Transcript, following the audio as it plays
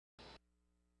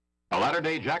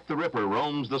latter-day Jack the Ripper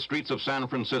roams the streets of San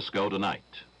Francisco tonight.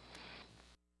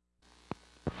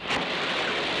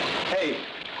 Hey,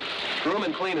 Groom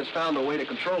 & Clean has found a way to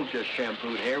control just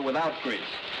shampooed hair without grease.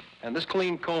 And this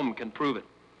clean comb can prove it.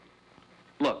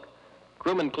 Look,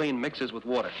 Groom & Clean mixes with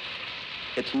water.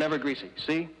 It's never greasy,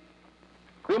 see?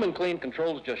 Groom & Clean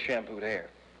controls just shampooed hair.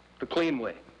 The clean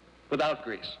way, without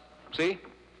grease. See?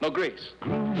 No grease.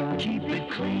 Groom, keep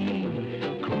it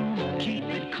clean. Groom, keep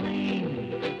it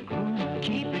clean. Groom,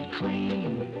 keep it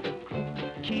clean. Groom,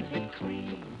 keep it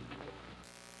clean.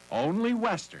 Only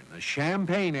Western, the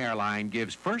Champagne airline,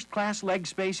 gives first-class leg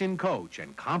space in coach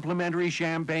and complimentary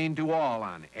champagne to all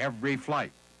on every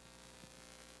flight.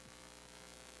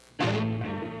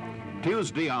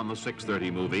 Tuesday on the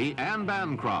 6:30 movie, Anne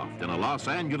Bancroft in a Los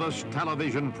Angeles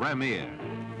television premiere.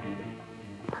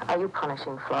 Are you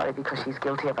punishing Florrie because she's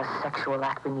guilty of a sexual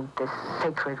act beneath this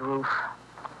sacred roof?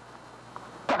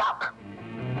 Get out!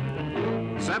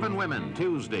 7 Women,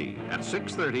 Tuesday at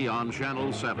 6:30 on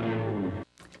Channel 7.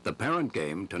 The Parent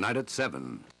Game tonight at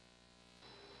 7.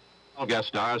 All guest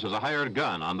stars as a hired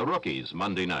gun on The Rookies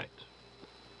Monday night.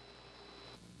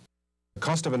 The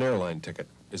cost of an airline ticket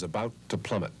is about to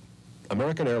plummet.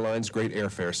 American Airlines' great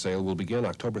airfare sale will begin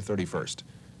October 31st.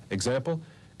 Example,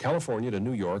 California to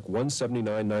New York,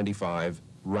 $179.95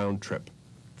 round trip.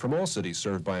 From all cities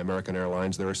served by American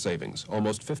Airlines, there are savings,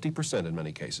 almost 50% in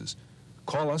many cases.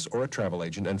 Call us or a travel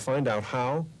agent and find out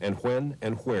how and when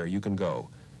and where you can go.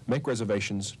 Make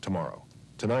reservations tomorrow,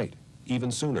 tonight, even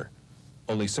sooner.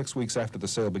 Only 6 weeks after the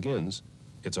sale begins,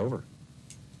 it's over.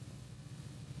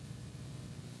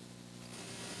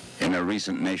 In a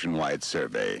recent nationwide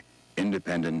survey,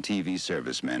 independent TV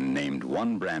servicemen named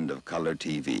one brand of color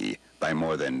TV by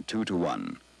more than 2 to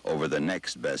 1 over the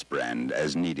next best brand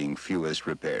as needing fewest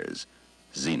repairs,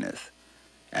 Zenith.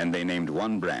 And they named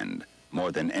one brand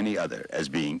more than any other as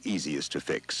being easiest to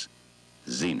fix,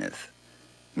 Zenith.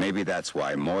 Maybe that's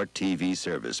why more TV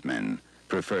servicemen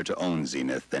prefer to own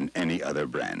Zenith than any other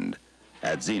brand.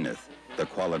 At Zenith, the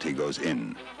quality goes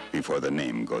in before the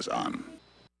name goes on.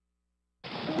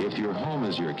 If your home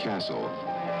is your castle,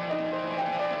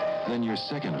 then your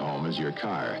second home is your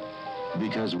car.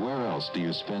 Because where else do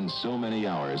you spend so many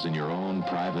hours in your own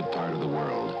private part of the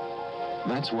world?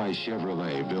 That's why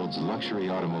Chevrolet builds luxury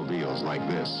automobiles like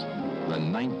this, the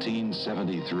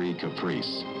 1973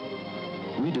 Caprice.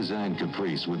 We designed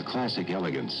Caprice with classic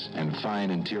elegance and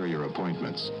fine interior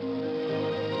appointments.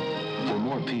 For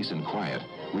more peace and quiet,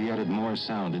 we added more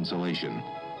sound insulation.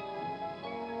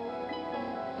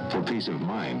 For peace of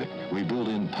mind, we built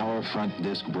in power front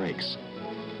disc brakes,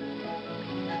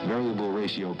 variable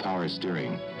ratio power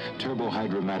steering, turbo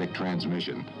hydromatic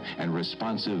transmission, and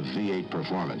responsive V8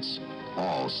 performance,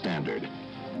 all standard.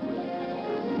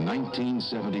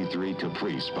 1973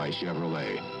 Caprice by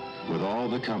Chevrolet, with all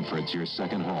the comforts your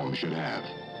second home should have.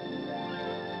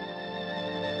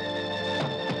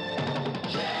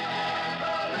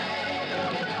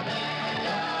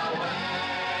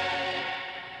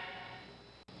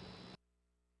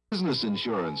 Business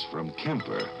insurance from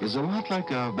Kemper is a lot like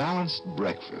a balanced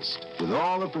breakfast with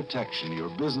all the protection your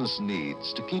business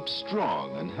needs to keep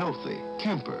strong and healthy.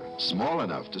 Kemper, small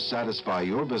enough to satisfy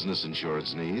your business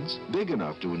insurance needs, big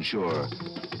enough to insure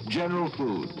General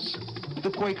Foods,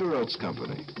 the Quaker Oats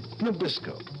Company,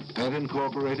 Nabisco, Pet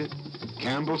Incorporated,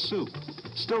 Campbell Soup,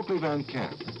 Stokely Van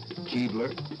Camp,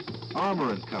 Keebler,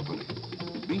 Armour & Company,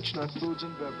 Beechnut Foods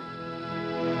and Beverages.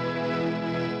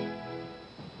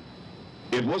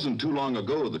 It wasn't too long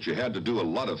ago that you had to do a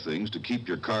lot of things to keep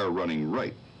your car running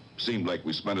right. Seemed like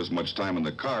we spent as much time in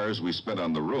the car as we spent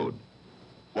on the road.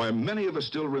 Why, many of us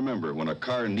still remember when a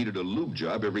car needed a lube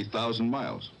job every 1,000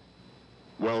 miles.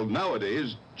 Well,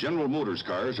 nowadays, General Motors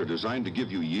cars are designed to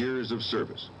give you years of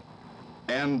service.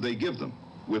 And they give them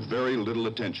with very little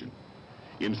attention.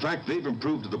 In fact, they've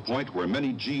improved to the point where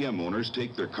many GM owners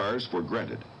take their cars for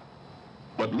granted.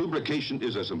 But lubrication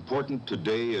is as important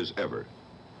today as ever.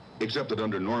 Except that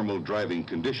under normal driving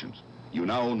conditions, you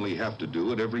now only have to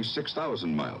do it every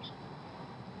 6,000 miles.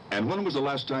 And when was the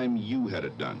last time you had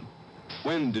it done?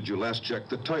 When did you last check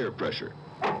the tire pressure?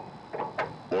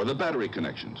 Or the battery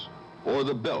connections? Or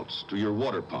the belts to your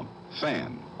water pump,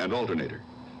 fan, and alternator?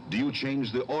 Do you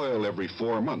change the oil every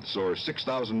 4 months or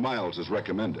 6,000 miles as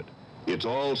recommended? It's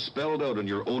all spelled out in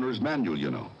your owner's manual,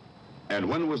 you know. And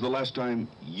when was the last time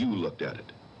you looked at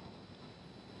it?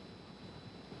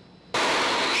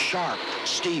 Sharp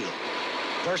steel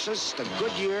versus the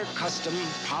Goodyear Custom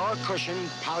Power Cushion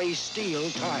Poly Steel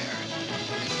tire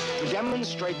to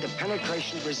demonstrate the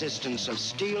penetration resistance of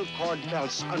steel cord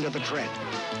belts under the tread.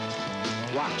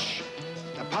 Watch.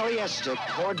 The Polyester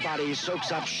cord body soaks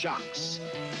up shocks,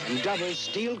 and double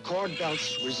steel cord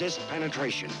belts resist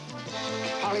penetration.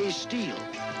 Polysteel,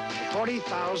 the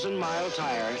 40,000-mile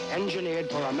tire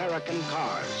engineered for American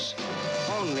cars,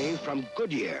 only from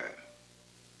Goodyear.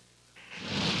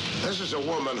 This is a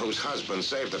woman whose husband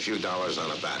saved a few dollars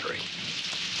on a battery.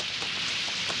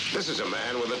 This is a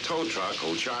man with a tow truck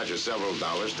who charges several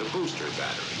dollars to boost her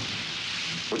battery,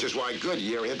 which is why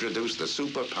Goodyear introduced the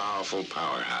super powerful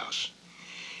Powerhouse.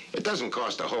 It doesn't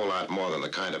cost a whole lot more than the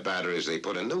kind of batteries they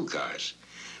put in new cars,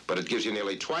 but it gives you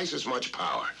nearly twice as much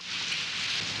power.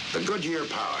 The Goodyear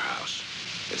Powerhouse.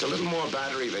 It's a little more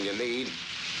battery than you need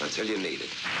until you need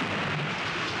it.